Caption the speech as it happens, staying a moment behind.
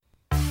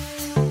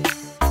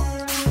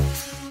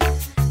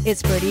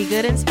It's pretty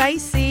good and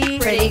spicy.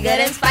 Pretty good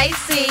and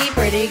spicy.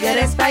 Pretty good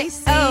and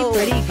spicy.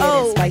 Pretty good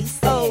and spicy.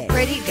 Oh,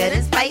 pretty good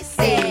and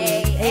spicy.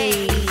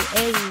 Hey.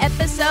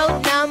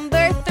 Episode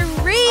number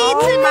 3 Oh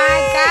today.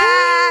 my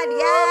God,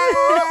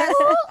 yes.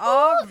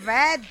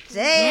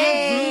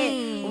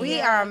 Already. We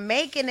are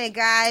making it,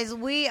 guys.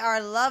 We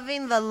are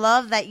loving the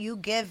love that you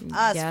give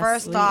us. Yes,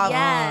 First we off,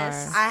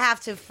 Yes. I have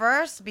to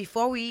first,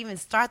 before we even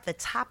start the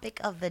topic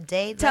of the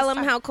day, Tell let's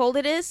them start- how cold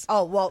it is.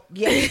 Oh, well,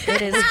 yeah.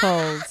 It is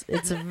cold.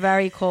 It's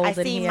very cold I in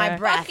see here. my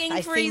breath. Fucking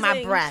I see my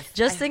freezing. breath.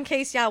 Just in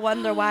case y'all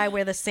wonder why I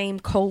wear the same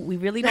coat, we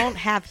really don't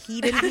have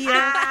heat in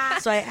here.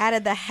 So I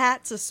added the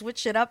hat to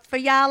switch it up for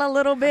y'all a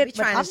little bit. be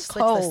But trying to I'm switch the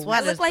cold. I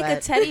sweater. look like a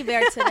but- teddy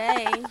bear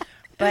today.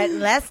 But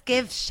let's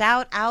give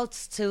shout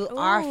outs to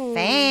our Ooh,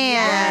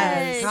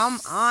 fans. yes. Come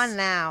on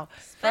now.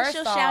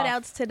 Special First off, shout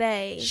outs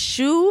today.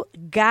 Shu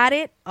got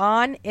it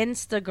on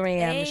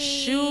Instagram. Hey.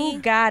 Shu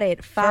got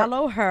it.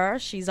 Follow her.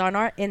 She's on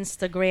our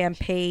Instagram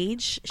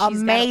page. She's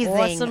Amazing,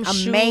 got awesome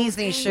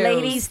amazing shoes. shoes.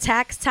 Ladies,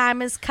 tax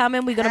time is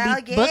coming. We're gonna Hell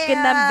be booking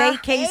them yeah.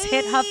 vacays.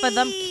 Hit her for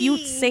them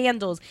cute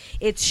sandals.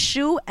 It's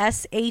Shu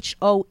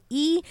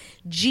SHOEGOTIT.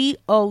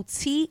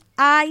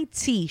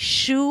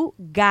 Shu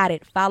got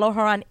it. Follow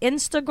her on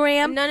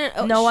Instagram.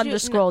 No, No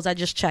underscrolls. I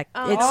just checked.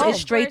 Oh, It's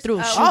straight through.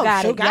 oh. Shu Oh,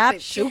 got Shu it. got Yep.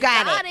 it. Shu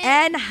got it.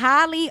 And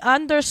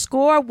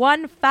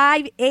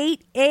Holly_1588.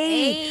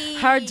 Hey.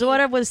 Her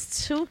daughter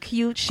was too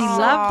cute. She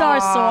loved our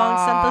song,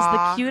 sent us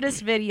the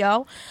cutest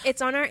video.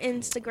 It's on our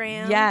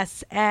Instagram.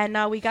 Yes. And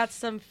we got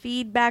some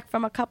feedback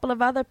from a couple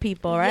of other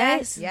people, right?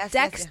 Yes. Yes,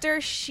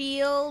 Dexter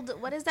Shield.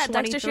 What is that?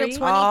 23? Dexter Shield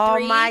 23.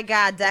 Oh my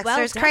God,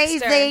 Dexter's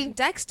crazy.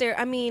 Dexter,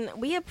 I mean,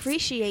 we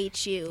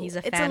appreciate you. He's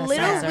a It's a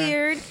little fantasizer.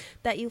 weird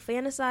that you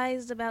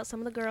fantasized about some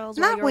of the girls.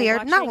 while Not you were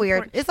weird, not watching weird.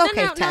 porn. It's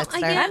okay, no, Dexter.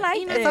 yeah, I like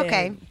you know, it. It's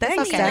okay.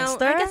 Thanks, It's okay.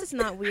 Dexter. I guess it's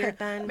not weird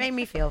then. Made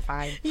me feel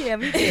fine. Yeah,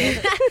 me too.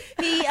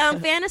 He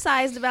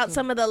fantasized about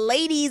some of the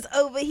ladies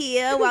over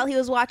here while he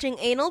was watching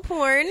anal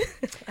porn.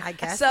 I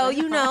guess. So,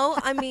 you know,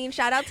 I mean,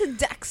 shout out to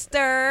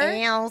Dexter.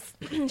 Else.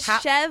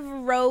 Chev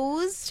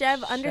Rose,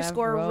 Chev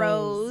underscore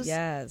Rose.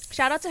 Yes.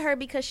 Shout out to her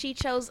because she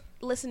chose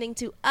listening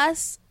to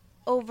us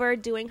over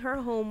doing her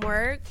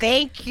homework.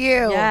 Thank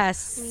you.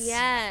 Yes.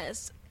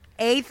 Yes.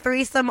 A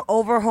threesome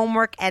over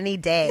homework any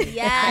day.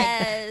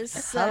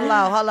 Yes.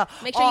 Hello.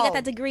 Make sure you Oh, get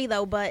that degree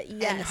though, but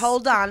yes. And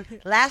hold on.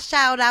 Last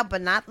shout out,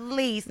 but not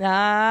least.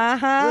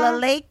 Uh-huh.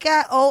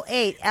 Laleka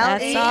 08.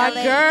 That's L-A-L-A. our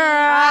girl.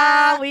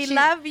 Ah, We she-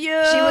 love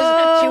you.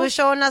 She was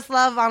showing us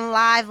love on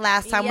live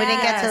last time.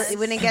 Yes.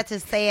 We didn't get to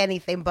say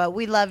anything, but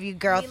we love you,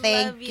 girl. We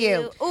Thank love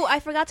you. Oh, I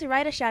forgot to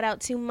write a shout out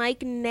to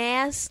Mike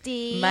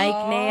Nasty. Mike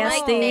Nasty.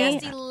 Mike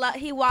Nasty,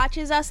 he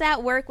watches us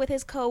at work with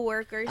his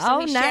coworkers. So Oh,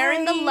 he's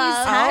sharing the nice.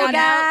 love. Hi, Shout out.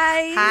 guys.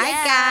 Hi,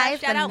 Yeah, guys.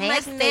 Shout The out Mike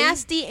Nasty.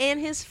 Nasty and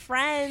his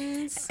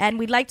friends. And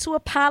we'd like to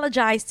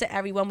apologize to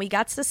everyone. We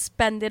got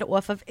suspended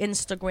off of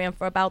Instagram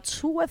for about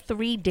 2 or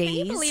 3 days.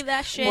 Can you believe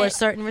that shit? For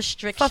certain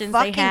restrictions they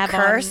fucking have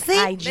cursing?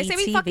 on IGTV. They say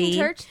we fucking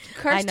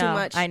curse I know, too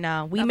much. I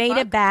know. We The made fuck?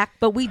 it back,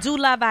 but we do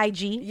love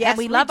IG. Yes, and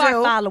we we love our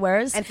do.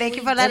 followers. And thank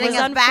you for It letting was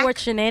us back.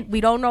 unfortunate.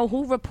 We don't know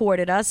who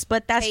reported us,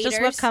 but that's just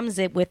what Haters. comes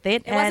with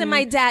it. It wasn't And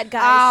my dad,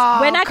 guys.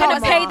 Oh, we're not going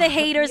to come pay on. the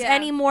haters Yeah.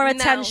 any more No.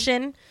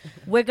 attention.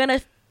 We're going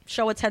to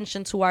show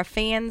attention to our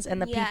fans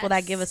and the people that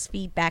Yes. give us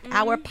feedback,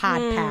 our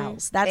pod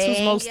pals. That's who's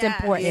Thank most you.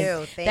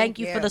 important. Thank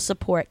you you. for the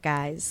support,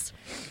 guys.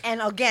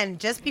 And again,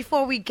 just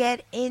before we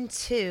get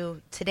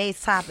into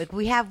today's topic,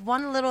 we have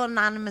one little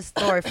anonymous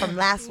story from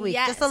last week.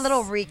 Yes. Just a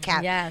little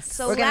recap. Yes.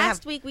 So We're gonna last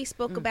have- week we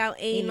spoke about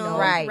anal,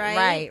 Right,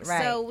 right?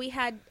 right. So we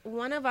had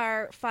one of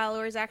our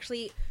followers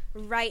actually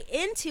write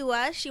into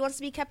us. She wants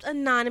to be kept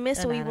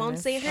anonymous, so we won't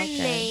Anonymous, say her okay.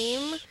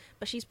 name,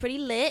 but she's pretty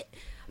lit.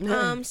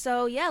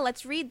 So yeah,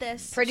 let's read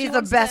this. Pretty's She the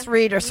wants best to-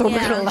 reader, so we're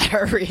Yeah. going to let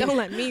her read. Don't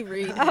let me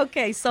read.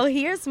 Okay, so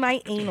here's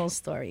my anal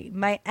story.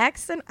 My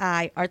ex and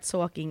I are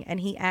talking, and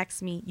he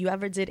asked me, "You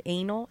ever did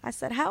anal?" I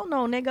said, "Hell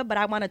no, nigga, but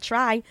I want to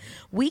try."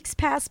 Weeks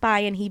pass by,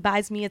 and he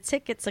buys me a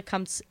ticket to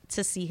come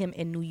to see him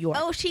in New York.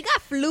 Oh, she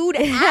got flued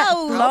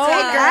out. Flued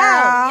Okay,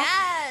 out.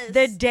 Yes.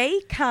 The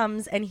day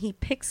comes and he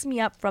picks me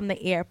up from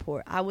the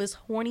airport. I was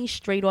horny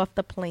straight off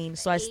the plane,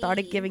 so I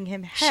started giving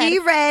him head She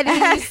ready.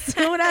 as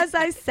soon as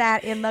I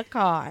sat in the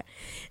car.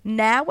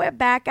 Now we're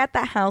back at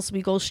the house.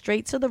 We go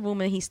straight to the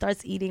room and he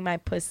starts eating my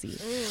pussy.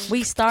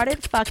 We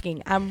started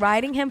fucking. I'm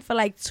riding him for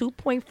like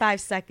 2.5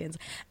 seconds.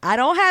 I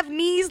don't have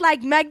knees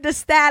like Meg the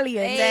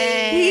Stallion. He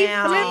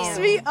Damn. flips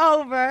me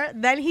over.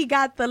 Then he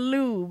got the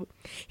lube.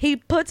 He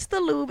puts the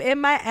lube in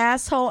my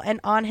asshole and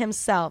on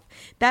himself.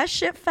 That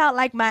shit felt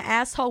like my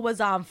asshole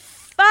was on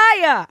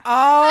fire.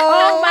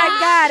 Oh my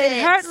God. It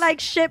shit. hurt like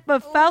shit, but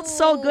felt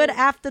so good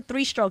after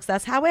 3 strokes.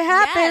 That's how it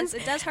happens.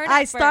 Yes, it does hurt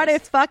I at started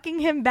first. fucking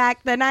him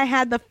back. Then I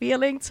had the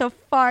feeling to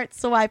fart,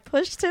 so I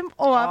pushed him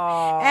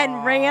off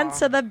and ran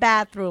to the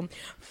bathroom.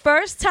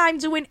 First time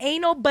doing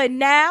anal, but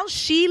now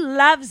she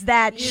loves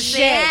that shit.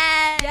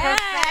 Yes.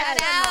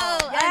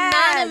 Professional.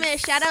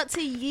 Anonymous, shout out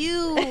to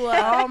you.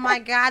 Oh my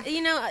God.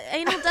 You know,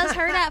 anal does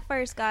hurt at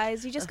first,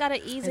 guys. You just gotta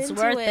ease It's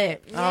into worth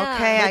it. it. Yeah.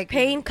 Okay, With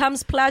pain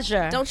comes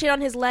pleasure. Don't shit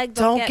on his leg.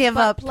 Don't get give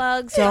butt up.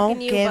 plugs. Don't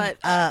fucking you, give but,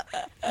 up.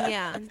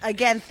 Yeah.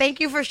 Again, thank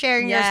you for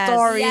sharing your Yes,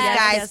 stories, yes,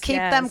 guys. yes, Keep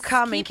yes. them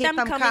coming. Keep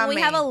them coming.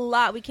 We have a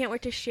lot. We can't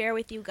wait to share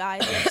with you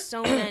guys. There's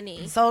so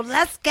many. So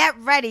let's get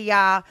ready,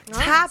 y'all.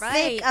 Topic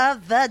right.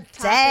 of the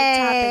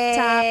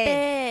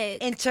day.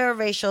 Topic.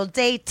 Interracial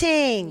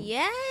dating. Yay.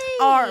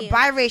 Or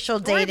biracial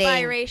Or dating.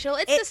 biracial.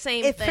 It's the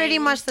same It's thing. pretty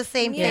much the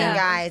same Yeah. thing,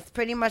 guys.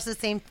 Pretty much the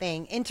same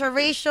thing.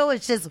 Interracial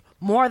is just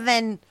more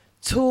than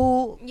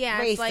two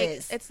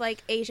races. it's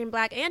like Asian,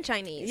 Black, and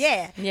Chinese.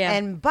 Yeah. Yeah.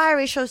 And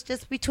biracial is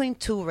just between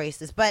two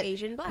races. But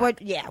Asian, Black.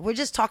 we're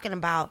just talking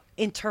about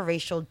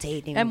interracial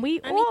dating. And we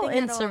all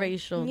Anything at all.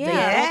 interracial. Yeah. date.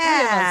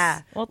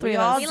 Yeah. All three We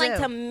of all us. We like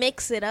do. to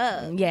mix it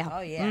up. Yeah.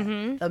 Oh yeah.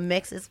 Mhm. The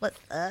mix is what's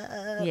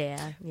up.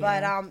 Yeah.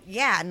 But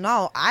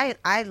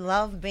I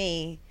love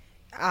being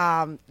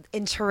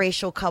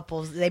interracial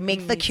couples. They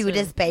make the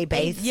cutest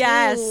babies.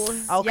 Yes.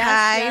 Okay.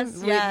 Yes,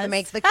 We yes.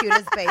 make the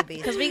cutest babies.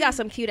 Because we got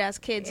some cute ass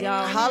kids,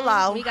 y'all.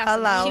 Hello, We got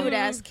hello. some cute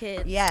ass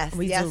kids. Yes,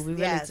 We yes, do. We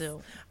really yes.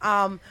 do.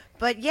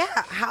 But yeah,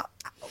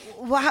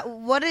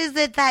 what is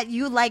it that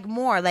you like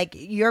more? Like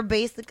your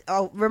basic.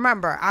 Oh,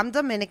 remember, I'm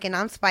Dominican.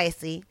 I'm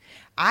spicy.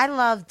 I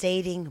love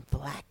dating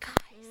black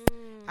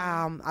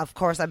guys. Of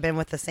course, I've been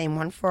with the same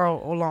one for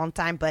a long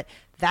time, but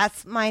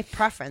that's my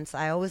preference.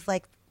 I always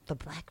like the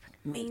black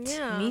meat.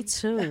 Yeah. Me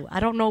too. I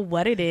don't know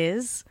what it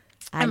is.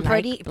 I I'm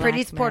like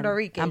pretty's black Puerto men.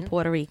 Rican. I'm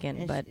Puerto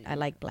Rican, but I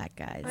like black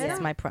guys. I It's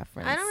don't- my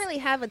preference. I don't really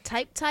have a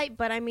type,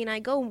 but I mean, I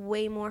go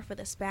way more for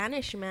the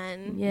Spanish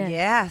men. Yeah.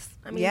 Yes.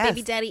 I mean, yes.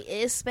 baby daddy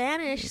is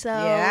Spanish, so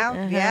Yeah,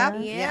 Uh-huh. yeah,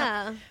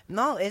 yeah.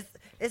 No,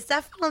 it's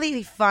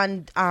definitely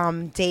fun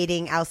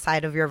dating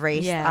outside of your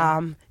race.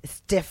 Yeah. It's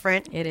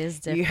different. It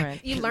is You-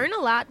 different. You learn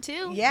a lot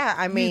too. Yeah,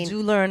 I mean, you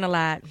do learn a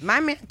lot. my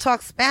man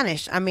talks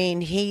Spanish. I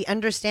mean, he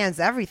understands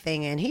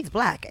everything, and he's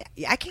black.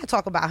 I can't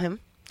talk about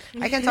him.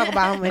 I can talk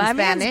about him in My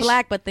Spanish. man's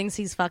black, but thinks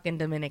he's fucking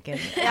Dominican. I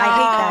hate Oh,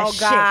 that shit.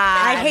 God.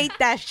 I hate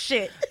that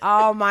shit.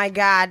 Oh my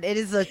God, it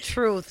is the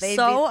truth.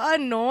 So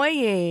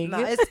annoying. no,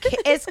 it's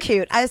cute. It's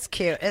cute. It's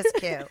cute. It's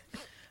cute.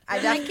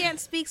 I can't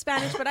speak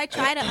Spanish, but I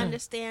try to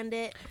understand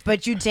it.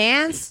 But you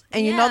dance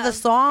and you know Yeah. the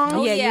song.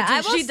 Oh, yeah, you do.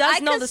 I will- She does I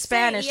know could the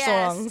Spanish sing,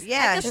 songs.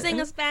 Yeah. I could sing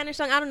a Spanish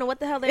song. I don't know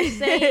what the hell they're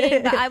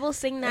saying, but I will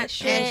sing that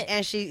shit.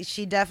 And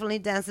she definitely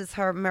dances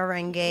her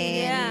merengue.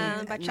 Yeah,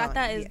 and- bachata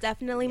no, is yeah.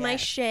 definitely my Yes.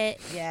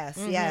 shit. Yes,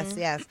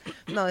 yes.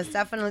 No, it's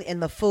definitely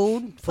in the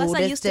food. Plus, Food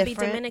I is used to be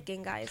different.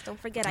 Dominican, guys. Don't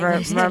forget, I Re-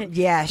 used re- to.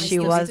 yeah, she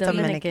used to was be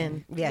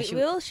Dominican. Dominican. Yeah, she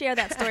We'll share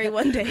that story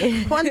one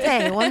day.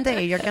 one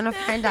day you're gonna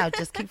find out.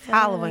 Just keep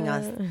following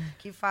us.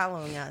 Keep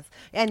following us.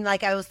 And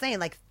like I was saying,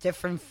 like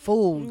different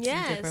foods.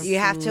 Yes. You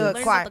have to Learn about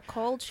acquire. the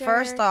culture.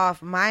 First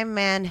off, my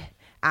man,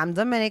 I'm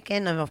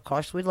Dominican, and of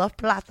course we love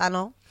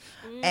plátano.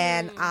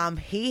 And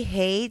he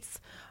hates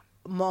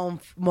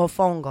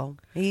mofongo.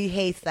 He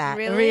hates that.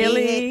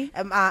 Really? He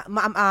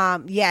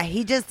yeah,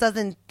 he just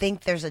doesn't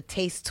think there's a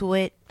taste to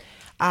it.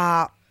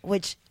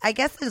 Which I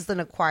guess is an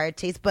acquired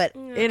taste, but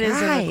It is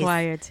an guys,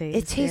 acquired taste.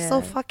 It tastes so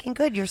yeah. fucking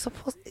good. You're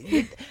supposed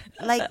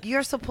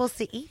you're supposed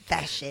to eat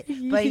that shit.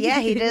 But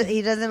yeah,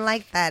 he doesn't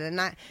like that, and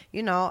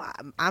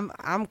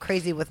I'm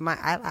crazy with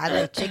I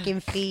like chicken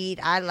feet.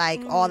 I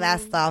like all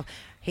that stuff.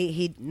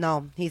 He's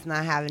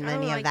not having I don't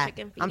any like of that.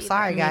 chicken feet I'm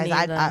sorry, either. Me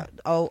guys. neither.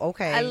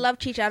 Okay. I love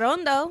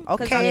chicharrón though. 'cause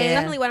Okay. that's Yeah,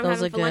 definitely what I'm those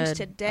having are for lunch good.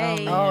 today.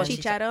 Oh, man.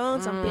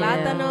 Chicharrón, some Yeah.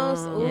 plátanos.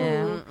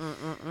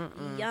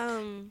 Ooh, Yeah.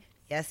 yum.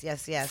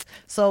 Yes.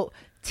 So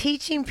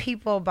teaching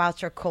people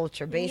about your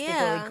culture, basically,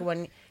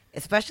 Yeah.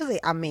 especially,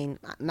 I mean,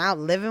 now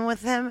living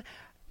with him,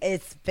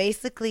 it's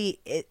basically,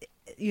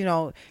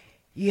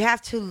 you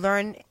have to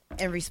learn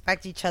and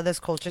respect each other's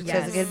cultures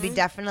because it's Yes. going to be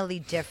definitely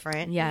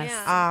different. Yes.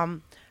 Yeah.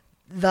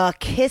 The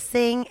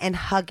kissing and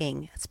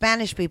hugging,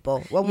 Spanish people.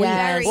 Yes. When we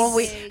Very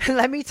big.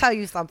 let me tell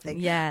you something.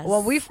 Yes.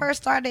 When we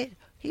first started,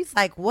 he's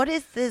like, "What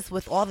is this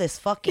with all this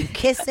fucking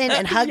kissing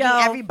and hugging Yo,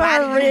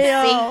 everybody for you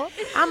real.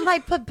 see?" I'm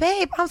like, "But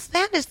babe, I'm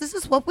Spanish. This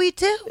is what we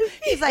do."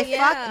 He's like,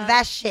 Yeah. "Fuck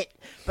that shit."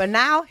 But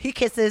now he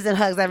kisses and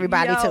hugs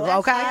everybody Yo, too.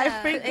 Okay. I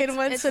Yeah, freaking it's-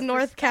 went it's to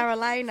North respect.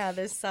 Carolina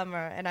this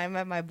summer, and I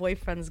met my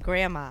boyfriend's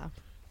grandma.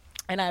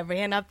 And I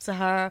ran up to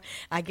her.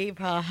 I gave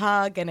her a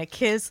hug and a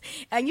kiss,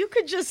 and you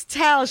could just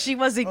tell she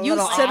wasn't A used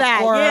little to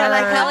that. awkward. Yeah,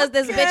 like How is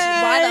this bitch?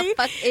 Why the okay.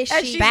 fuck is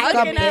And she? she's Back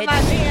up, looking at my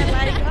bitch. man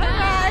like, all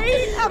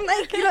right. I'm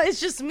like,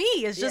 it's just me.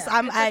 It's just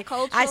Yeah. It's a I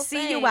cultural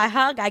see you, thing. I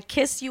hug, I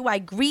kiss you, I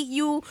greet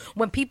you.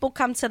 When people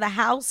come to the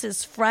house,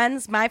 his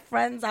friends, my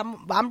friends,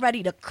 I'm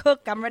ready to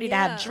cook. I'm ready to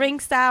have Yeah.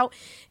 drinks out.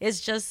 It's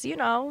just,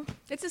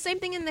 It's the same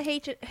thing in the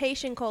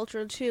Haitian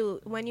culture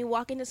too. When you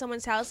walk into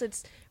someone's house,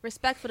 it's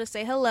respectful to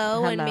say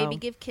hello and Hello. maybe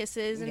give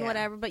kisses and Yeah.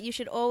 whatever. But you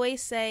should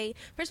always say,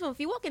 first of all, if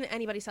you walk into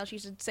anybody's house, you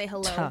should say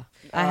hello.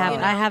 I have You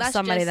know, I have that's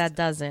somebody just- that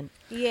doesn't.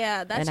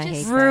 Yeah, that's And I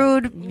just hate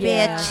Rude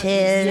Yeah. bitches.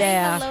 say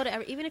Yeah. hello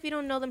to even if you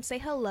don't know them. Say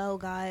hello,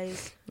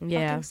 guys.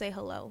 Yeah. Fucking say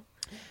hello.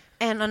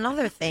 And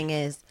another thing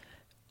is,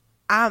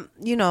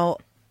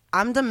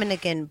 I'm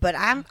Dominican, but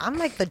I'm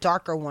like the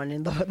darker one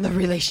in the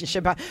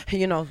relationship.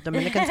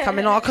 Dominicans come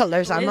in all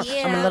colors. I'm a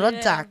little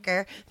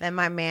darker than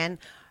my man.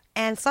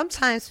 And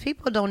sometimes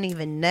people don't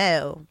even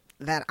know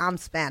that I'm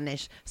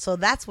Spanish. So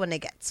that's when it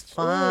gets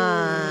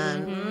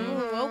fun.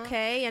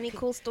 Okay. Any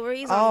cool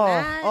stories on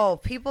that? Oh,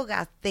 people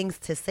got things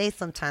to say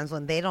sometimes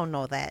when they don't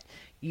know that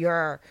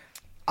you're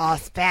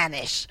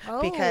Spanish.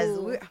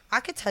 Because I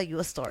could tell you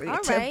a story. All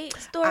right.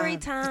 Story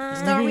time.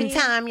 Story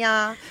time,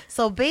 y'all.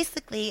 So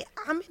basically,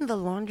 I'm in the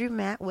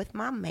laundromat with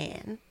my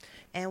man.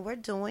 And we're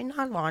doing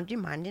our laundry,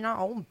 minding our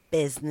own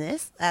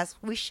business, as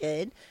we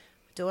should.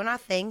 Doing our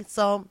thing.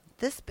 So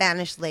this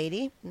Spanish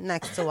lady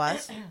next to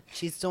us,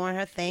 she's doing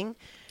her thing.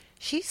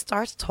 She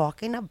starts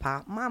talking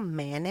about my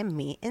man and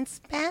me in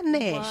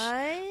Spanish.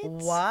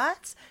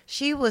 What?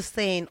 She was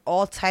saying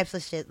all types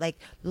of shit. Like,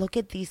 look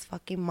at these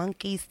fucking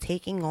monkeys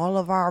taking all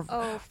of our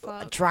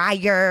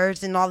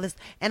dryers and all this.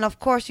 And of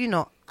course,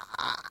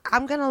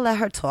 I'm going to let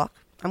her talk.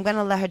 I'm going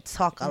to let her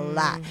talk a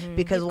lot.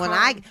 Because when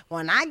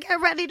I get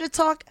ready to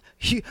talk,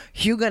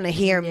 you're going to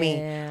hear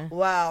me.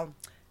 Well,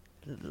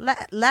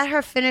 let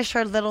her finish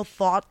her little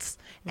thoughts.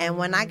 And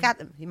when I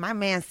got my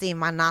man seeing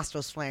my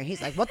nostrils flaring,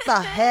 he's like, what the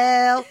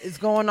hell is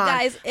going on?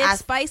 Guys, if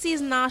Spicy's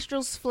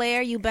nostrils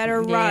flare, you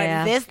better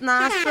run. This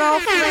nostril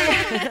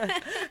flare.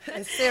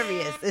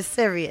 It's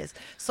serious.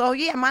 So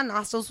yeah, my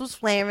nostrils was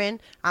flaring.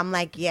 I'm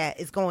like, yeah,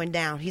 it's going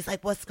down. He's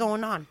like, what's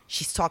going on?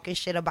 She's talking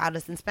shit about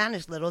us in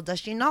Spanish. Little does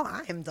she know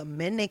I am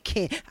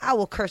Dominican. I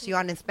will curse you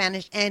on in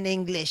Spanish and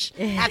English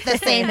at the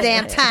same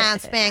damn time,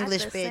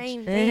 Spanglish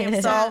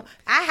bitch. So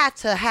I had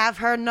to have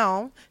her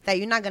know that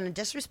you're not going to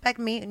disrespect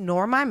me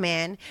nor my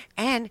man,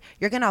 and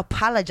you're going to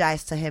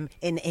apologize to him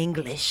in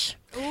English.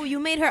 Ooh, you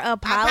made her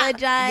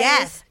apologize?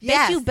 Yes.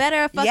 Bitch, you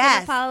better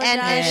fucking apologize.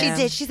 And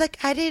she did. She's like,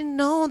 I didn't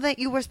know that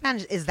you were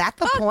Spanish. Is that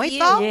the point, you.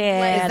 though?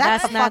 Yeah, is that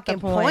that's the not fucking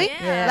the point.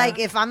 Yeah. Like,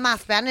 if I'm not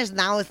Spanish,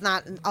 now it's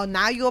not. Oh,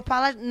 now you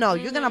apologize? No,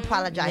 you're gonna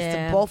apologize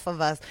to both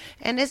of us.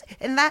 And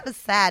that is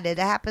sad. It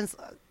happens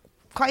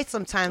quite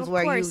sometimes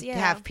where you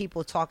have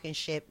people talking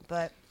shit,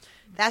 but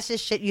that's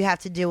just shit you have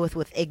to deal with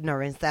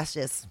ignorance. That's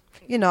just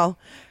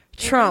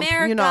Trump,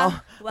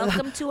 America.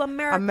 Welcome to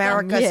America.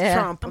 America's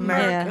Trump.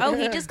 America. Oh,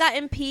 he just got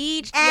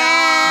impeached, y'all.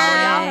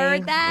 Y'all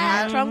heard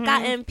that? Trump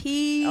got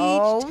impeached.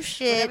 Oh,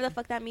 shit. Whatever the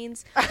fuck that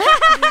means. But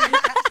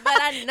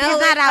I know he's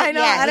not out I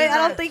know. yet. I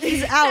don't think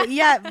he's out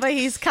yet, but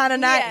he's kind of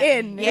not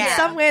in. Yeah. It's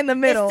somewhere in the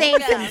middle.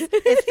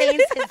 It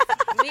stains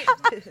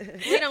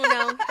his we don't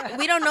know.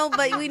 We don't know,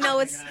 but we know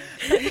it's.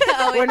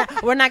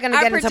 we're not going to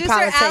Our get into producer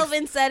politics.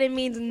 Alvin said it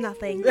means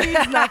nothing.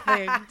 Means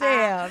nothing.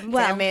 Damn.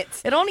 Well, Damn it.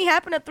 It only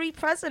happened to 3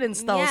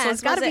 presidents, though, so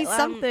it's got to be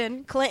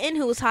something. Clinton,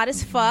 who was hot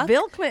as fuck.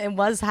 Bill Clinton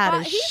was hot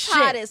as he's shit.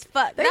 hot as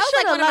fuck. They That was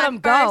should have like let one him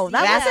of my go. first-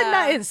 That yeah. wasn't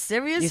nothing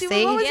serious. You What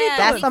see? was he Yeah.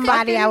 That's doing?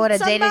 somebody I would have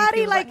dated. Somebody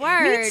He was like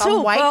Word. me Some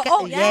too. white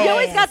Well, guy- you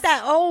always yes. got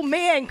that old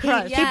man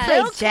crush. Yes. He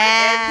played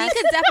jazz. He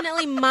could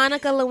definitely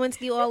Monica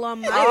Lewinsky all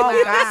on my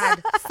Oh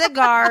God,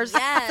 cigars,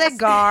 Yes.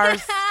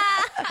 cigars.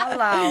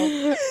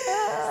 Hello.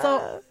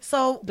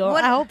 So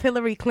what? I hope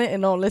Hillary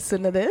Clinton don't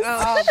listen to this.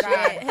 Oh,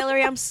 God.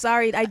 Hillary, I'm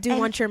sorry. I do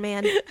want your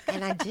man.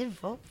 And I did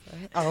vote for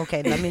it. Oh,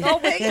 okay. Let me. Oh,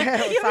 wait.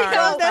 sorry.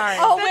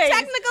 Oh, The wait.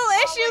 technical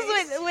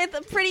issues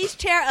with Pretty's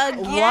chair again.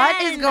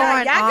 What is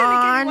going Y'all gonna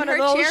on? get one of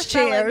Her those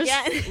chair fell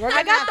chairs. again.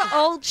 I got the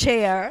old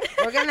chair.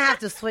 We're gonna have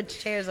to switch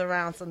chairs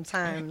around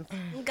sometimes.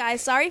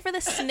 Guys, sorry for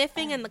the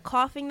sniffing and the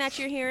coughing that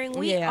you're hearing.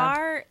 We Yeah.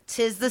 are.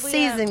 Tis the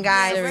season,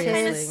 guys. We're kind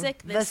of Seriously.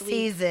 sick The this week.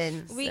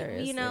 season. We,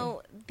 Seriously.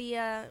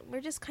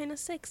 we're just kind of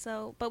sick.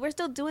 So, but we're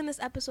still doing this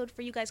episode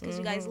for you guys because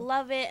you guys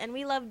love it and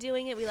we love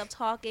doing it. We love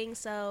talking.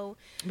 So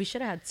We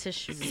should have had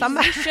tissues.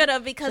 we should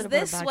have because Should've brought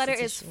this a box sweater of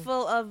is tissue.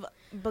 full of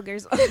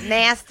boogers.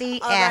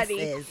 Nasty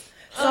Already. asses.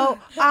 So,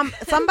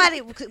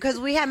 somebody, because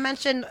we had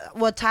mentioned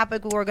what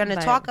topic we were going to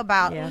Right. talk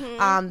about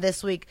Yeah.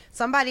 this week.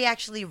 Somebody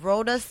actually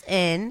wrote us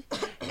in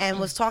and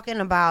was talking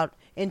about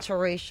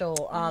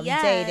interracial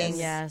Yes. dating.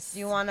 Yes. Do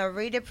you want to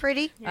read it,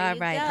 Pretty? Here All you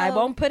right. go. I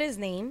won't put his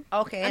name.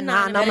 Okay,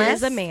 Anonymous. But it anonymous.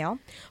 is a male,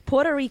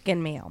 Puerto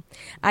Rican male.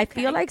 I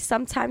feel like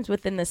sometimes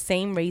within the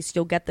same race,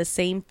 you'll get the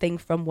same thing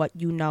from what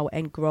you know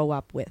and grow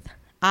up with.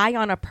 I,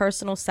 on a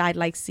personal side,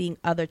 like seeing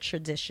other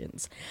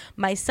traditions.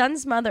 My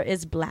son's mother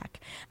is black.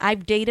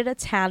 I've dated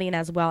Italian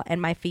as well,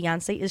 and my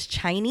fiance is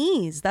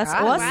Chinese. That's I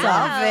awesome.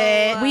 love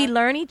it. We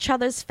learn each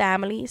other's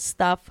family,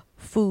 stuff,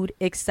 food,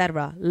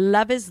 etc.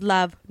 Love is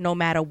love, no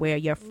matter where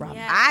you're from.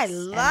 Yes. I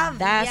love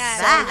That's Yes,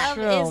 so love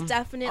true. is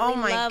definitely Oh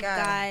my love, God.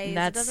 guys.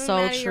 That's it doesn't so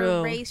matter true.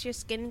 Your race, your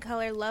skin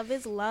color, love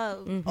is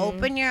love.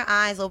 Open your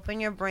eyes, open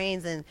your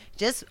brains, and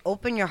just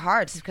open your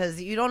hearts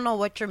because you don't know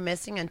what you're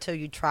missing until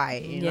you try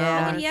it. You Yeah.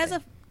 know? And he has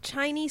a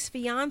Chinese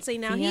fiance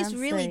now. He's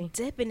really Fiancé.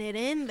 dipping it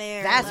in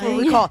there. That's like, what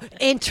we call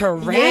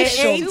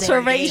interracial.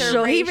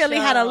 Interracial. He really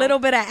had a little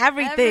bit of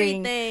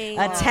everything.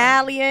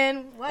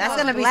 Italian. That's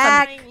gonna be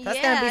black.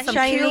 That's gonna be some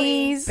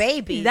Chinese cute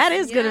baby. That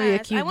is gonna be a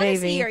Yes, cute I want baby.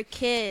 to see your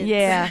kids.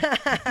 Yeah.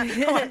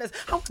 I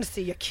want to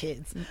see your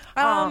kids.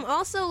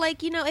 Also,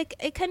 like,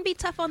 it can be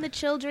tough on the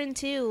children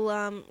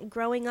too,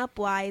 growing up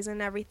wise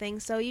and everything.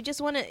 So you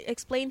just want to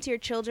explain to your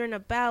children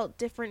about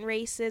different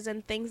races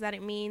and things that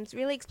it means.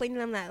 Really explain to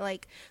them that,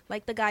 like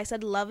the guy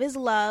said, love is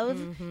love.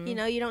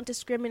 You don't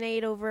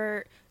discriminate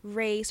over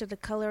race or the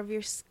color of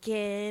your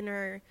skin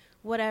or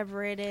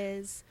whatever it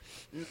is.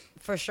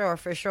 For sure.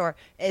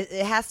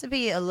 It has to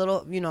be a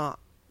little,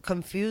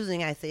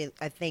 confusing. I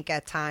think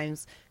at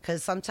times,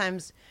 because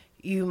sometimes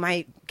you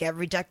might get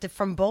rejected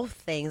from both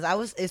things.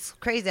 It's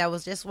crazy. I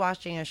was just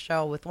watching a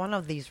show with one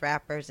of these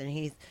rappers, and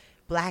he's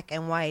black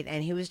and white,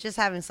 and he was just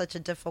having such a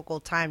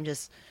difficult time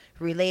just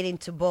relating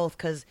to both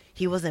because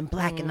he wasn't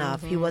black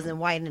enough, he wasn't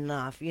white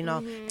enough, and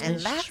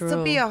It's that's true.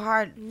 to be a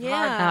hard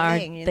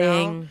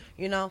thing,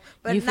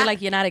 But you feel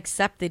like you're not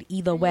accepted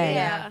either way.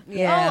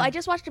 Oh, I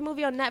just watched a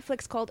movie on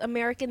Netflix called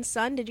American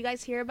Son. Did you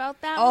guys hear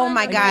about that? Oh one?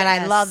 my God,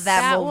 I love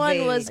that movie. That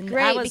one was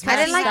great. I was because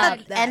I didn't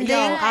like the ending.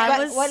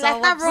 let's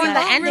not ruin the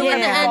ending. Ruin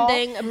the Yeah.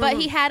 ending, but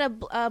he had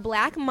a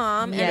black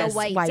mom and a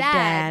white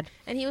dad.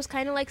 And he was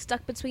kind of like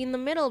stuck between the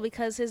middle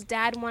because his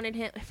dad wanted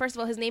him. First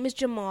of all, his name is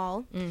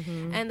Jamal,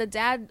 and the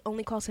dad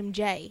only calls him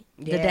Jay.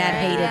 The dad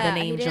hated the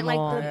name he didn't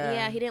Jamal.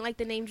 He didn't like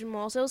the name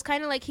Jamal. So it was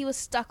kind of like he was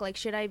stuck. Like,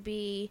 should I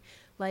be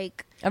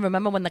like? I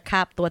remember when the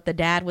cop thought the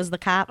dad was the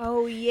cop.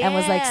 Oh yeah. And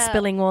was like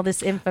spilling all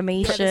this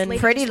information. lady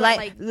Pretty just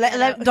like,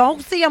 went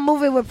don't see a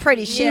movie with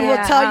Pretty. She will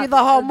Yeah, tell you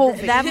the whole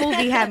movie. That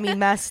movie had me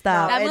messed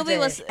up. That it movie did.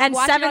 was And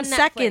watch it 7 on Netflix.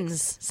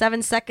 seconds.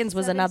 7 seconds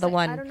was another I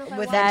one. don't know if I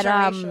With watched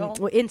That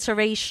Interracial.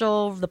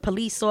 interracial, the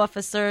police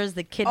officers,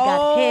 the kid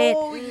got hit.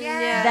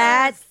 yeah.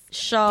 That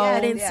show, Yeah, I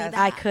didn't see that.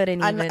 I couldn't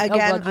even. Again,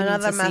 well, you need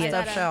another to see messed it.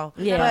 up show.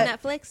 Yeah. Yeah. On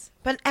Netflix.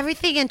 But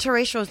everything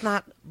interracial is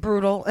not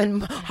brutal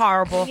and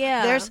horrible.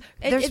 Yeah. There's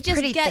it just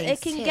pretty things.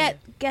 it can too.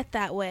 get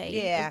that way.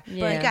 Yeah. Yeah.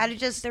 But you got to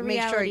just The make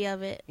reality sure.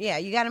 of it. Yeah,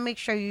 you got to make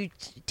sure you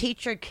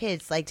teach your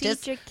kids. Like, Teach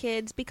just your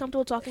kids. Be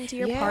comfortable talking to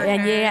your Yeah. partner.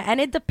 And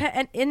it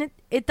depend. And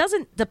it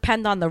doesn't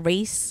depend on the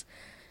race.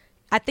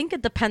 I think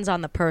it depends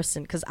on the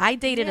person. Because I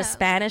dated Yeah. a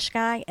Spanish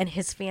guy, and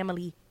his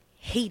family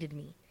hated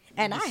me.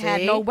 And You I had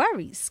see? no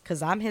worries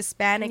because I'm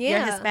Hispanic. You're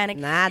Yeah. Hispanic.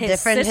 Nah, his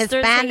different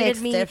sisters Hispanics,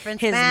 hated me.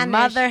 different His Spanish.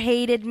 mother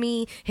hated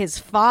me. His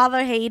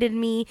father hated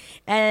me.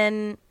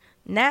 And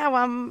now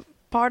I'm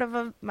part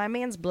of my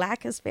man's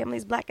black. His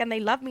family's black, and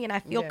they love me, and I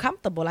feel Yeah.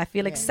 comfortable. I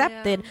feel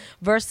accepted. Yeah.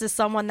 Versus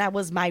someone that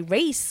was my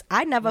race.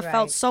 I never Right.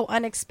 felt so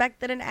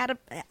unexpected and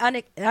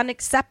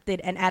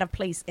unaccepted and out of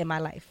place in my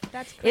life.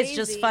 That's It's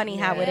just crazy. funny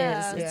how it Yeah.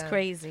 is. It's Yeah.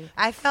 crazy.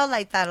 I felt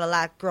like that a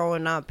lot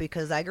growing up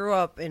because I grew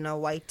up in a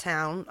white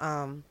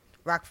town,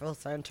 Rockville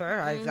Center.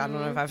 I don't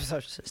know if I'm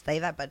supposed to say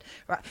that, but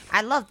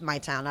I loved my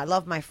town. I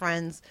loved my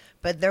friends,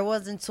 but there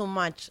wasn't too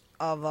much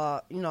of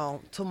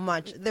too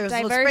much. There's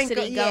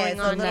Diversity going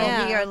a on, little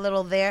yeah. here, a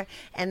little there,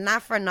 and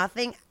not for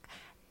nothing.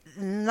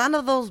 None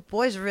of those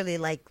boys really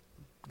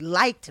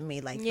liked me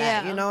like that.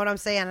 Yeah. You know what I'm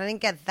saying? I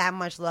didn't get that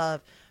much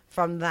love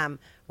from them.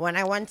 When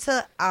I went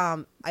to,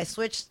 I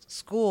switched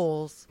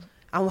schools.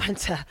 I went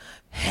to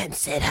Penn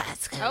State High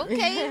School.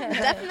 Okay,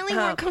 definitely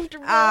more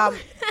comfortable.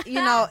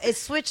 It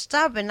switched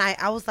up, and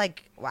I was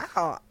like,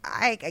 wow,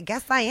 I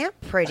guess I am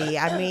pretty.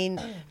 I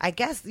mean, I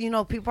guess,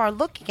 people are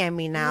looking at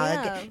me now.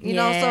 Yeah.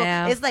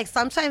 Yeah. So it's like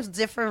sometimes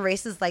different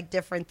races like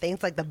different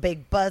things, like the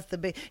big buzz,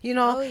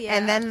 Oh, yeah.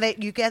 and then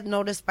you get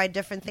noticed by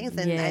different things.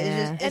 And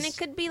Yeah. And it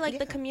could be like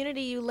the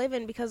community you live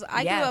in because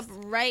I grew up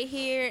right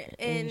here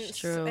It's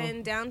true.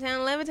 in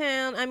downtown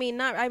Levittown.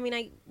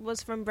 I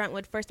was from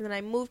Brentwood first, and then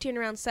I moved here in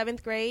around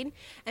 7th grade.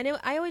 And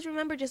I always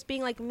remember just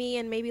being like me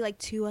and maybe like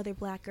 2 other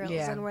black girls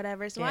Yeah. and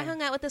whatever. So Yeah. I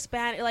hung out with the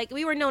Spanish, like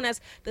we were known as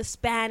the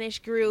Spanish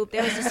group.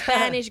 There was a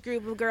Spanish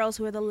group of girls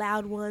who were the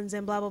loud ones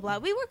and blah blah blah.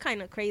 We were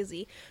kind of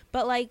crazy,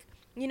 but like.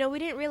 We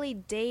didn't really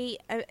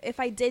date.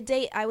 If I did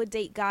date, I would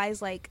date guys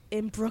like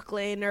in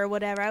Brooklyn or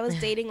whatever. I was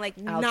dating like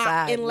not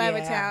Outside, in Levittown.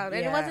 yeah, And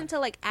it yeah. wasn't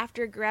until like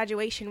after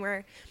graduation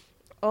where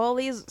all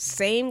these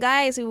same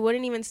guys who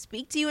wouldn't even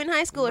speak to you in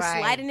high school are Right.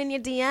 sliding in your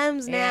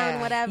DMs now Yeah.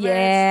 and whatever.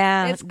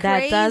 Yeah, it's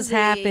that does crazy.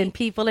 happen.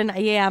 People I'm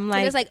And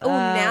like, it's like, oh,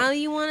 now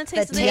you want to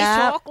taste the the taste-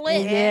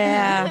 chocolate?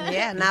 Yeah.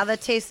 Yeah, now the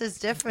taste is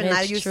different. It's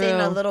now you're seeing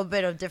a true. little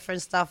bit of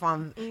different stuff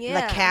on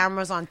Yeah. the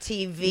cameras on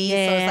TV. So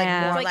Yeah. it's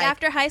like more It's like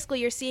after high school,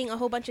 you're seeing a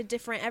whole bunch of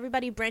different.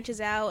 Everybody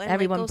branches out and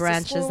Everyone like, goes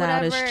branches to school,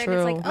 out, whatever, it's and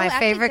true. It's like, oh, my actually,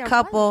 favorite there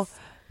couple, was.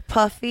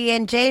 Puffy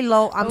and J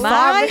Lo. I'm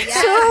Mine sorry.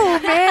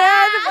 too,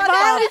 man.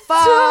 Mine too.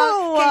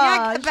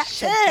 Can y'all get back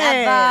Shit.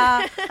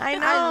 together? I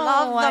know. I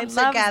love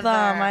them together.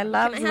 I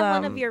love Can them. I have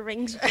one of your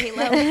rings,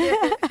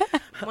 J-Lo?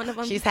 One of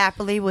them. She's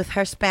happily with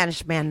her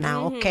Spanish man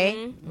now.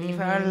 Okay, leave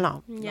her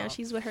alone. Yeah, No.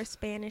 she's with her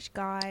Spanish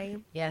guy.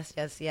 Yes.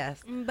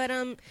 But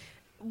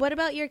what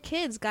about your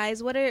kids,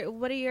 guys? What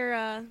are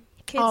your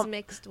kids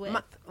mixed with?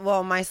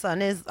 My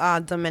son is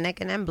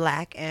Dominican and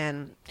black,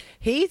 and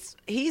he's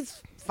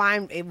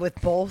fine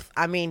with both.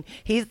 I mean,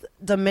 he's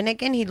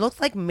Dominican. He looks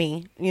like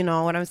me, you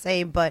know what I'm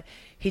saying? But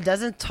he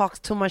doesn't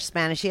talk too much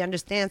Spanish. He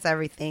understands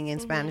everything in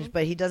Spanish,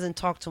 but he doesn't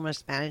talk too much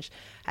Spanish.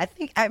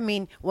 I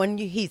mean, when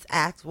he's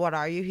asked, what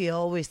are you? He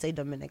always say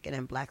Dominican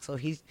and black. So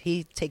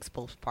he takes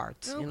both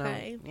parts, you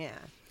know? Yeah.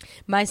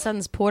 My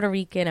son's Puerto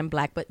Rican and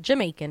black, but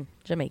Jamaican,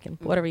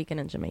 Puerto Rican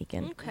and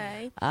Jamaican.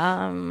 Okay.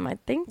 I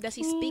think. Does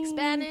he speak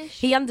Spanish?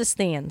 He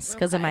understands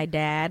because of my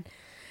dad.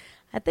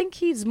 I think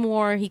he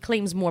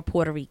claims more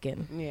Puerto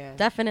Rican. Yeah.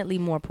 Definitely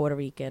more Puerto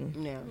Rican.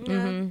 Yeah.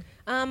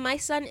 Mm-hmm. My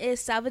son is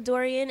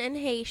Salvadorian and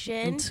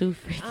Haitian. Too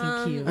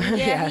freaking cute.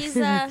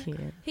 Yeah, cute.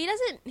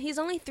 he's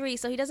only 3,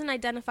 so he doesn't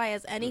identify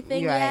as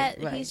anything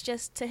yet. Right. He's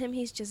just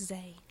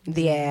Zay.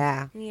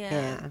 Yeah.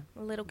 Yeah.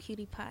 A little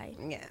cutie pie.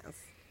 Yes.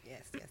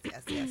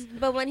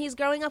 But when he's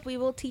growing up, we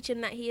will teach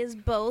him that he is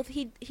both.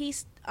 He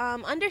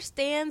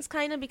understands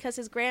kind of because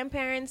his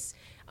grandparents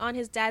on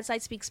his dad's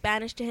side speak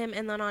Spanish to him,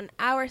 and then on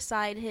our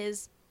side,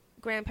 his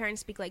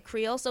grandparents speak like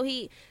Creole. So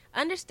he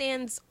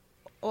understands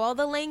all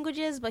the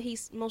languages, but he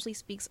mostly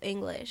speaks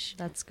English.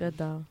 That's good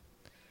though.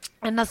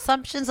 And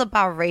assumptions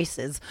about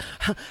races.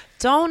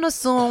 Don't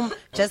assume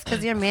just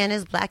because your man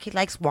is black, he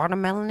likes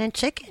watermelon and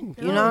chicken.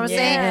 You know what I'm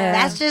saying?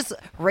 That's just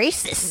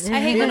racist. I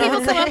hate when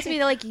people come up to me,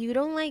 they're like, you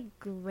don't like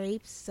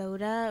grape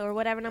soda or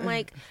whatever. And I'm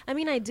like, I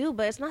mean, I do,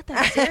 but it's not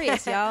that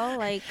serious, y'all.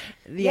 Like,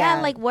 yeah,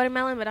 I like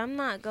watermelon, but I'm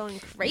not going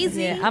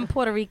crazy. Yeah, I'm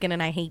Puerto Rican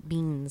and I hate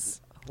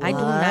beans. What? I do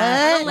not.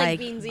 I don't like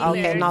beans either.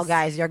 Okay, no,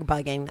 guys, you're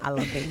bugging. I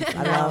love beans.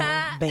 I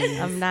love beans.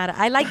 I'm not.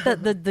 I like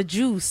the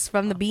juice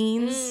from the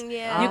beans.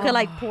 Yeah. You could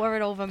like pour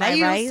it over my rice.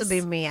 That used to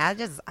be me. I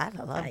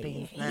love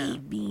beans. I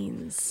hate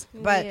beans.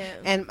 But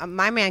and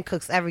my man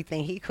cooks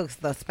everything. He cooks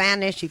the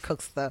Spanish. He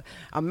cooks the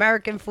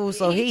American food.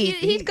 So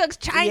he cooks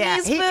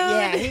Chinese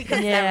food. He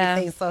cooks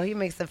everything. So he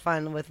makes it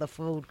fun with the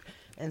food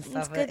and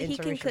stuff. It's good he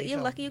can cook. You're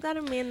lucky you got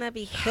a man that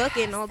be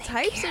cooking all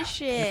types of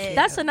shit.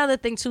 That's another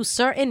thing too.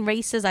 Certain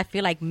races, I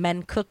feel like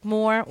men cook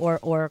more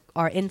or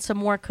are into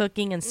more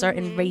cooking, and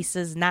certain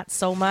races not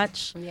so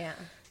much. Yeah,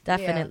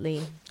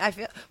 definitely. I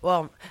feel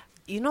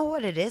you know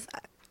what it is.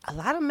 A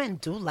lot of men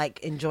do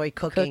enjoy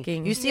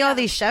cooking. You see all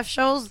these chef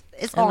shows,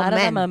 it's all men. A lot of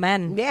them are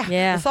men.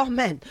 Yeah, it's all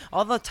men.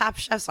 All the top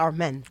chefs are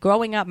men.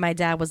 Growing up, my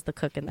dad was the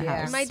cook in the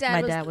house. My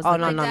dad was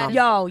no.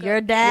 Yo,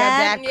 your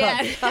dad? Your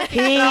dad cooked.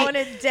 Throwing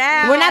it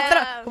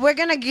down. We're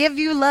gonna give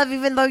you love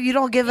even though you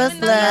don't give us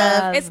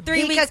love. It's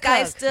 3 weeks,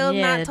 guys, still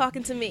not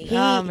talking to me.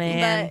 Oh,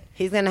 man. But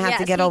he's gonna have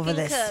to get over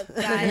this. Cook,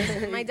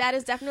 guys. My dad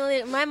is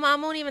definitely... My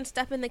mom won't even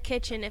step in the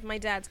kitchen if my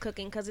dad's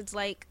cooking because it's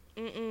like...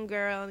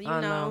 girl, you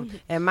know. No.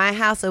 In my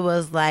house, it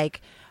was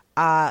like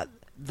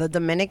the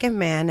Dominican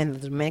man and the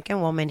Dominican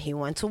woman. He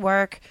went to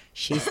work.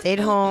 She stayed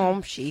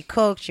home. She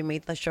cooked. She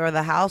made sure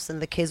the house and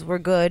the kids were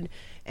good.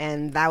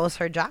 And that was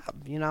her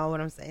job. You know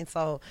what I'm saying?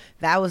 So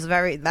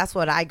that's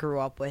what I grew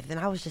up with. And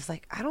I was just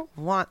like, I don't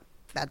want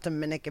that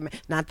Dominican man.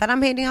 Not that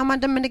I'm hating on my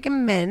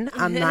Dominican men.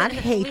 I'm not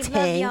hating. We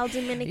love y'all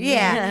Dominicans.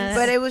 Yeah,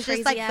 but it was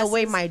just Crazy like the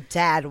way my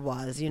dad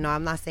was. You know,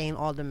 I'm not saying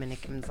all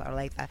Dominicans are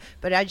like that,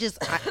 but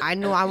I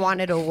knew I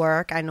wanted to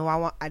work. I knew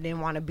I didn't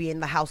want to be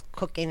in the house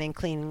cooking and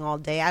cleaning all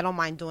day. I don't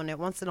mind doing it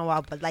once in a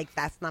while, but like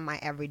that's not my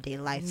everyday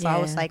life. So I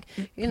was like,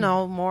 you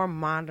know, more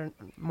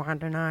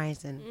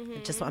modernized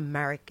and just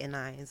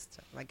Americanized,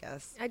 I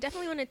guess. I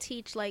definitely want to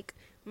teach like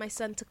my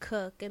son to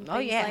cook and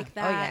things like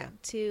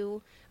that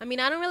too. I mean,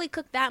 I don't really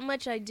cook that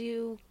much. I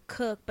do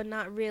cook, but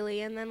not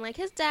really. And then like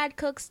his dad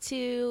cooks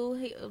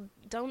too.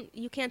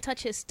 You can't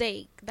touch his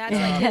steak. That's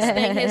like his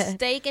thing. His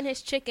steak and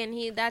his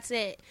chicken. That's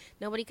it.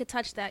 Nobody could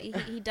touch that.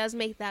 He does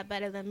make that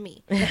better than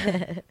me.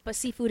 But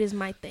seafood is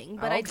my thing.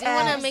 But I do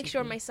want to make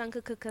sure my son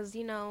could cook because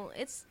you know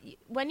it's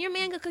when your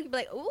man could cook, you'd be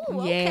like, ooh,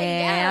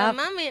 okay, yeah,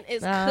 my man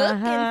is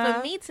cooking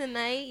for me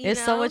tonight.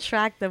 It's so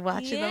attractive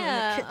watching them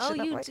in the kitchen. Oh,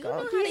 you do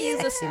know how to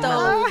use a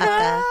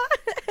stove.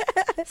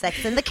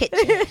 Sex in the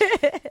kitchen.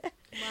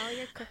 While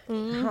you're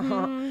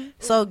cooking.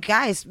 So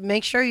guys,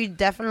 make sure you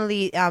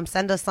definitely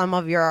send us some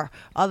of your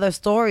other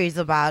stories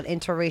about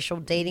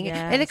interracial dating,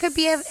 and it could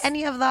be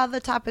any of the other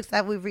topics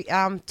that we've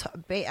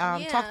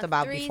talked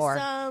about before.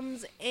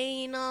 Threesomes,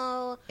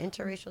 anal,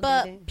 interracial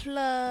butt dating,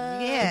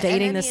 plug,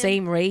 dating the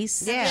same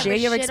race. Share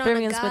your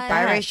experience with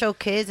that. Biracial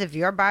kids, if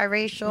you're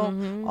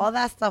biracial, all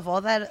that stuff,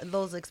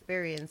 those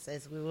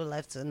experiences, we would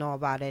love to know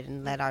about it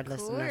and let our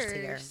listeners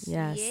hear.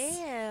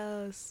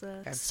 Yes.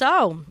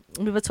 So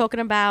we were talking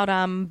about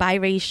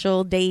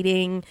biracial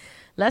dating.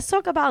 Let's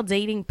talk about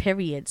dating,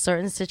 period.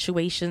 Certain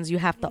situations you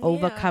have to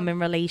overcome in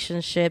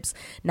relationships,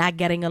 not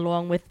getting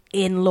along with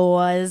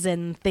in-laws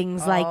and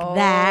things like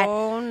that.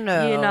 Oh,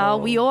 no. You know,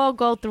 we all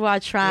go through our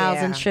trials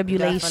and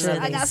tribulations.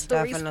 Definitely. I got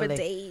stories for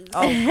days.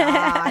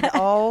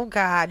 Oh,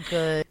 God,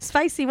 good.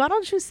 Spicy, why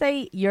don't you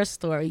say your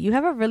story? You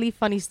have a really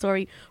funny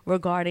story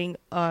regarding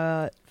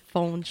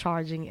phone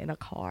charging in a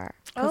car.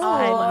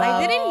 Oh,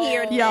 I didn't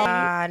hear that.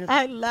 God.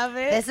 I love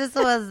it. This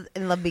was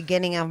in the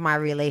beginning of my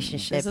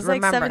relationship. This was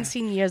Remember, like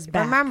 17 years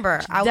back.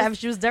 Remember,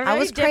 She was very I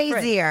was different.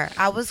 crazier.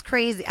 I was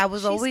crazy. I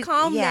was always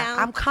calm now.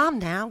 I'm calm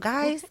now,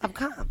 guys. I'm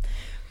calm.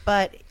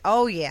 But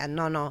oh yeah,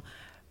 no.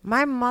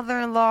 My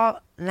mother-in-law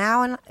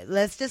now, and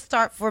let's just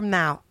start from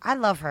now. I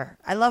love her.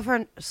 I love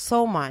her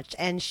so much,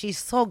 and she's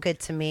so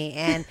good to me,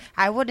 and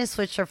I wouldn't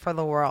switch her for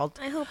the world.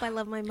 I hope I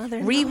love my mother.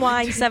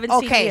 Rewind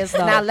 17 Okay, years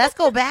though. now let's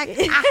go back.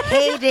 I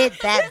hated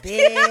that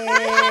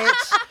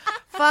bitch.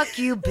 Fuck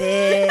you,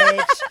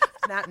 bitch.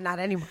 Not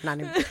anymore.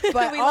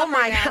 But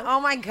oh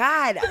my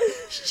god,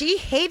 she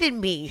hated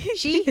me.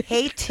 She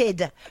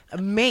hated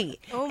me.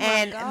 Oh my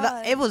and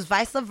God. it was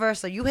vice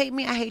versa. You hate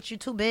me, I hate you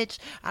too, bitch.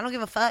 I don't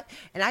give a fuck.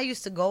 And I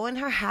used to go in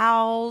her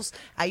house.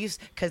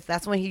 Because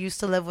that's when he used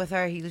to live with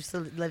her. He used to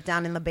live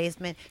down in the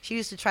basement. She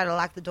used to try to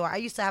lock the door. I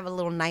used to have a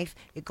little knife.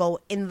 It go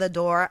in the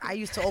door. I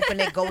used to open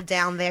it, go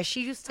down there.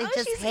 She used to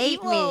just she's hate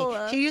evil. me.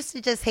 She used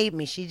to just hate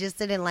me. She just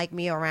didn't like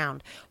me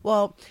around.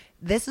 Well,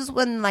 this is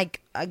when, like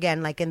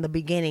in the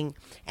beginning,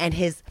 and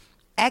his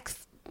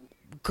ex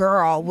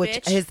girl,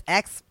 which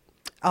Bitch.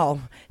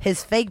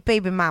 his fake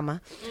baby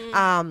mama,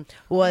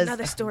 was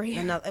Another story.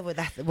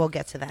 We'll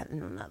get to that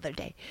in another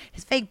day.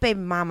 His fake baby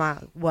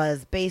mama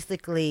was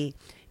basically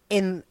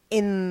in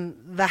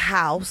the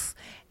house,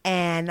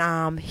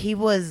 and he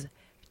was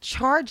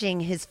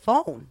charging his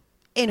phone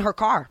in her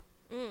car.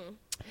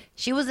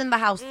 She was in the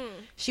house.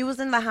 She was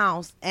in the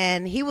house,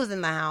 and he was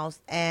in the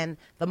house, and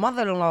the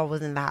mother-in-law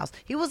was in the house.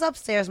 He was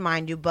upstairs,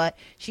 mind you, but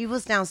she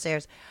was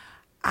downstairs.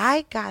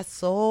 I got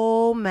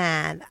so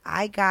mad.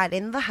 I got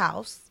in the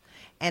house,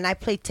 and I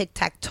played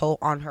tic-tac-toe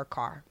on her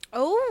car.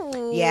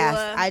 Oh. Yes,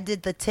 I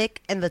did the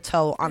tick and the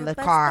toe on the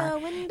Bust car. the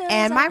windows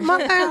And my out.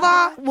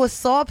 mother-in-law was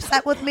so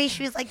upset with me.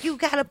 She was like, you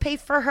got to pay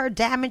for her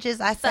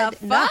damages. I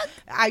said, no. fuck?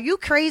 Are you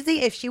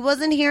crazy? If she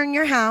wasn't here in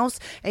your house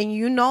and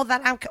you know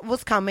that I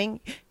was coming,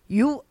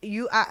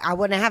 I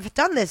wouldn't have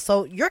done this.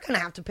 So you're going to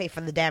have to pay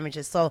for the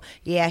damages. So,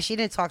 yeah, she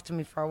didn't talk to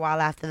me for a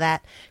while after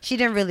that. She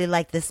didn't really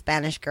like this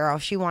Spanish girl.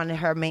 She wanted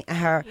her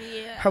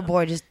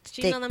boy to You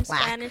stick know them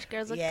black. Spanish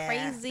girls are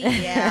crazy.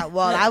 Yeah,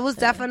 well, I was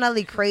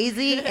definitely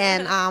crazy,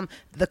 and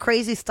the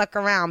crazy stuck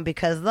around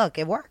because, look,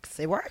 it works.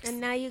 It works. And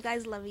now you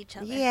guys love each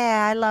other.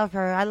 Yeah, I love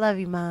her. I love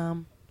you,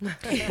 Mom.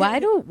 Why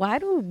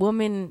do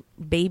women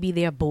baby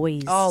their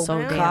boys Oh, so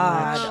God. damn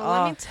much?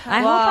 Let me tell I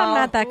you. hope I'm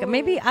not that good.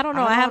 Maybe I don't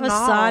know. I have a don't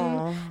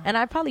know. son, and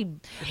I probably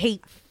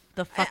hate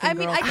the fucking. I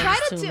mean, girl I try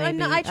things to too, do.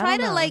 No, maybe. I try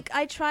don't to know.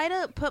 I try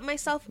to put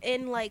myself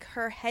in like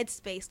her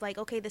headspace. Like,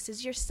 okay, this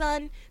is your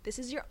son. This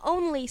is your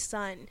only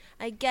son.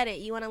 I get it.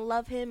 You want to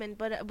love him,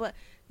 but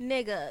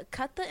nigga,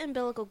 cut the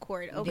umbilical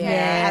cord. Okay. Yeah,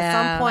 at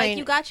some point, Like,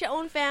 you got your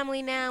own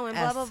family now, and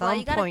blah At blah blah. You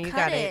some gotta point, you cut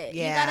gotta- it.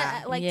 yeah.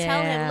 You gotta tell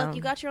him, Yeah. look,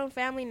 you got your own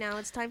family now.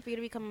 It's time for you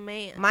to become a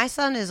man. my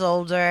son is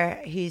older.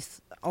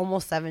 He's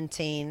almost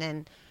 17,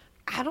 and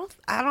I don't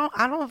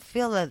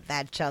feel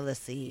that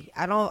jealousy.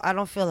 I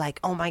don't feel like,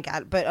 oh my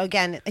God. But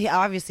again,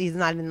 he's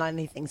not in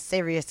anything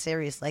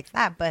serious like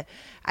that. But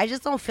I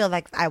just don't feel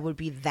like I would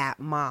be that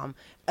mom.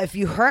 If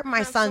you hurt my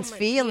Not so son's much,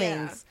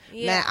 feelings,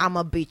 yeah. then I'm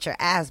gonna beat your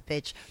ass,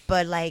 bitch.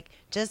 But like,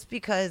 just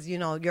because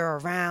you're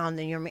around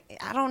and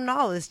I don't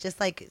know. It's just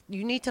like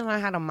you need to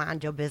learn how to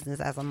mind your business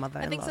as a mother.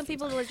 I think some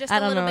people are just I a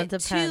don't little know, it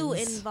bit too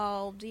depends.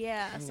 involved.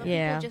 Yeah. Some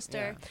Yeah. people just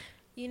are.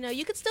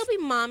 You could still be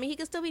mommy. He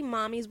could still be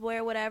mommy's boy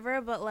or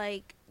whatever. But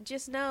like,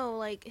 just know,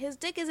 like, his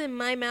dick is in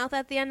my mouth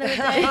at the end of the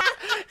day.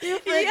 You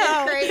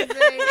freaking crazy.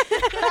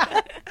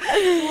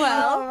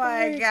 Well, Oh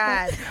my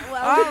God.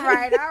 well. All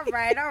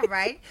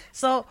right.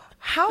 So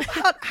how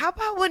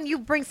about when you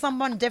bring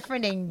someone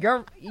different in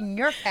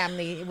your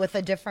family with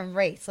a different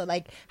race? So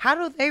like, how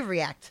do they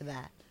react to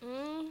that?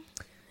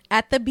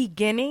 At the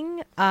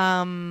beginning,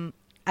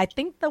 I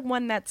think the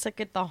one that took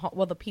it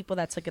the people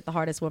that took it the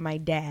hardest were my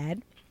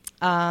dad.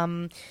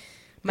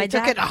 They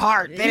took it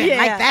hard. They didn't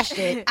like that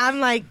shit. I'm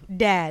like,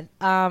 Dad,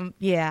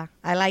 yeah,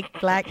 I like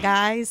black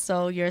guys,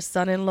 so your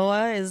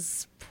son-in-law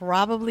is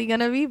probably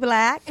gonna be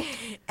black.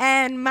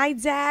 And my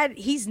dad,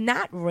 he's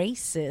not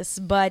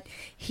racist, but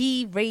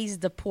he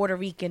raised a Puerto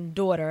Rican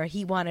daughter.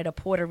 He wanted a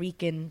Puerto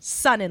Rican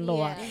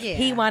son-in-law. Yeah.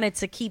 He wanted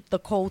to keep the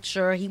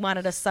culture. He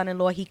wanted a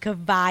son-in-law he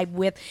could vibe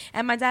with.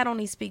 And my dad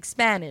only speaks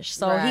Spanish,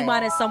 so he Right.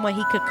 wanted someone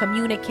he could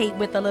communicate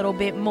with a little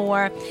bit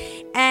more.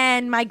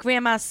 And my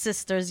grandma's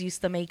sisters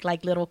used to make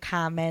like little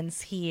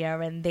comments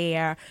here and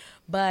there.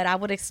 But I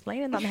would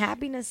explain to them,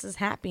 happiness is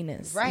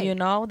happiness. Right. You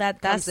know, that's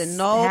Comes in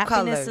no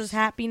happiness colors. is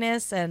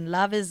happiness, and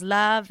love is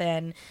love,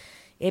 and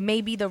it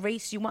may be the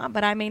race you want,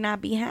 but I may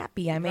not be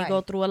happy. I may Right.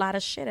 go through a lot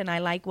of shit, and I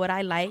like what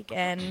I like,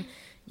 and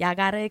y'all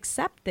gotta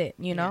accept it.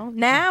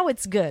 Now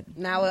it's good.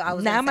 Now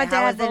My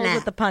dad rolls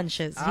with the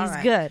punches. All He's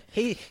right.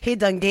 good. He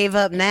done gave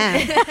up now.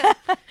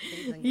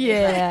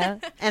 Yeah.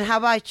 And how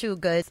about you,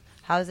 Goods?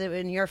 How's it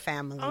in your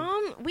family?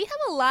 We have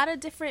a lot of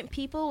different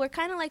people. We're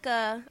kind of like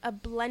a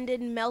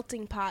blended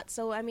melting pot.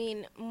 So, I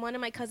mean, one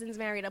of my cousins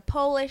married a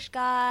Polish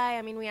guy.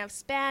 I mean, we have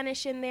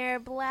Spanish in there,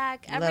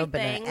 black, A little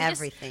everything. bit of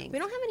everything. We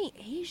don't have any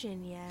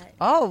Asian yet.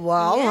 Oh,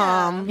 well,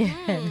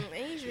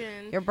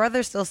 Asian. your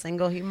brother's still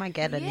single. He might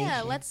get an Yeah,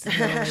 Asian. let's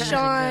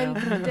Sean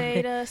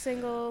date a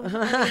single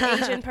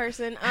Asian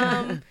person.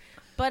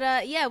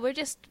 But yeah,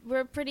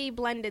 we're pretty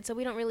blended, so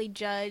we don't really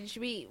judge.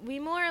 We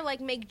more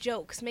like make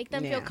jokes, make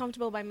them feel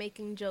comfortable by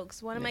making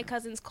jokes. One of my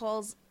cousins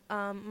calls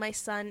my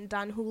son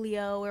Don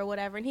Julio or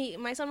whatever, and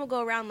my son will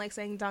go around like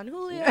saying Don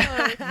Julio.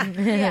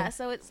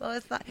 So it's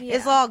not.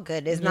 It's all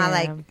good. It's not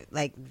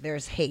like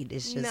there's hate.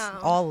 It's just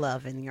all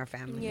love in your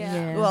family.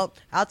 Yeah. Well,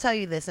 I'll tell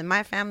you this. In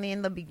my family,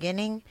 in the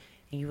beginning,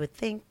 you would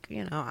think,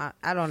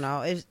 I don't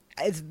know.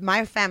 It's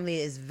my family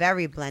is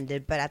very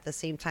blended, but at the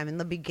same time, in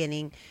the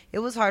beginning, it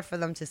was hard for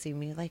them to see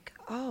me like,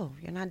 oh,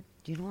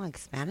 you don't like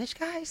Spanish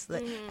guys?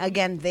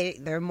 Again, they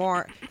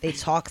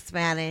talk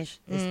Spanish.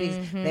 They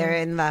speak.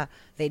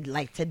 They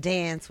like to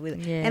dance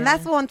with, and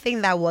that's one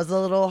thing that was a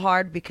little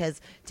hard because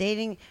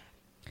dating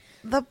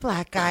the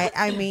black guy,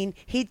 I mean,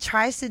 he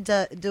tries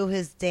to do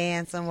his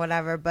dance and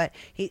whatever, but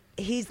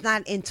he's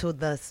not into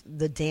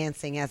the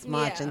dancing as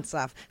much and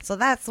stuff. So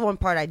that's one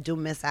part I do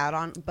miss out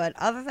on. But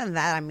other than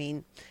that, I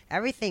mean,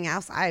 everything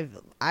else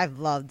I've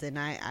loved and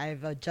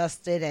I've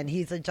adjusted and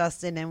he's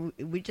adjusted and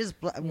we're just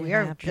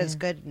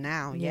good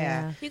now.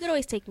 Yeah. You could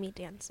always take me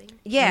dancing.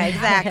 Yeah,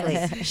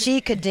 exactly.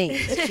 She could dance.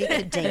 She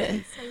could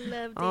dance. I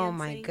love dancing. Oh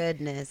my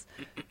goodness.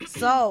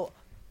 So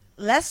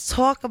let's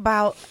talk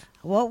about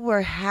what we're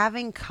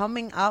having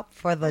coming up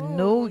for the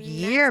new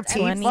year,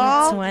 people.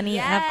 2020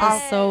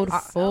 episode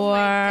 4. Oh my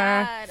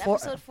God.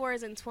 Episode 4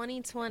 is in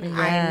 2020. Yes.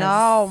 I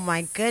know,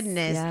 my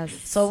goodness.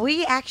 Yes. So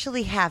we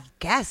actually have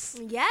guests.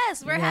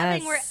 Yes, we're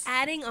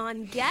adding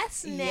on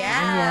guests now.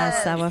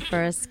 Yes, our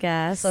first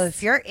guest. So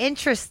if you're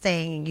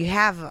interested, you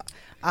have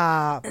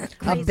a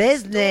Crazy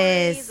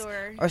business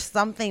stories or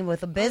something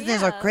with a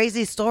business or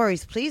crazy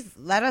stories, please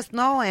let us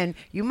know and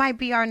you might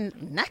be our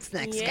next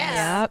guest.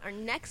 Yep. Our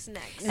next.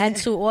 And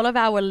to all of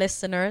our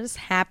listeners,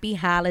 happy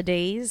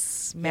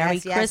holidays, Merry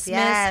Christmas,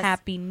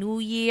 Happy New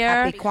Year,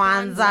 Happy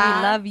Kwanzaa.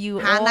 We love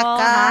you all.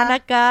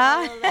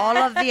 Hanukkah. All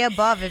of the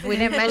above. If we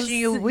didn't mention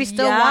you, we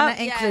still want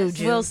to include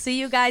you. We'll see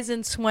you guys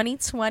in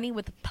 2020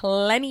 with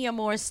plenty of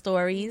more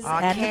stories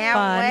and can't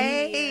fun.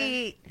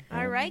 wait.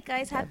 All right,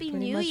 guys. Happy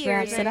New much Year.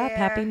 wraps it up.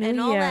 Happy New and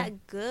Year. all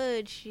that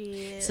good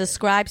shit.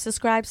 Subscribe if you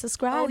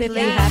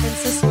yeah. haven't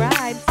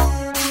subscribed.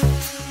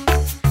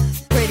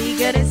 Pretty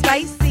good and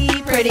spicy.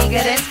 Pretty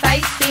good and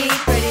spicy.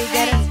 Pretty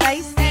good and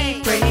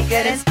spicy. Pretty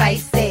good and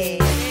spicy.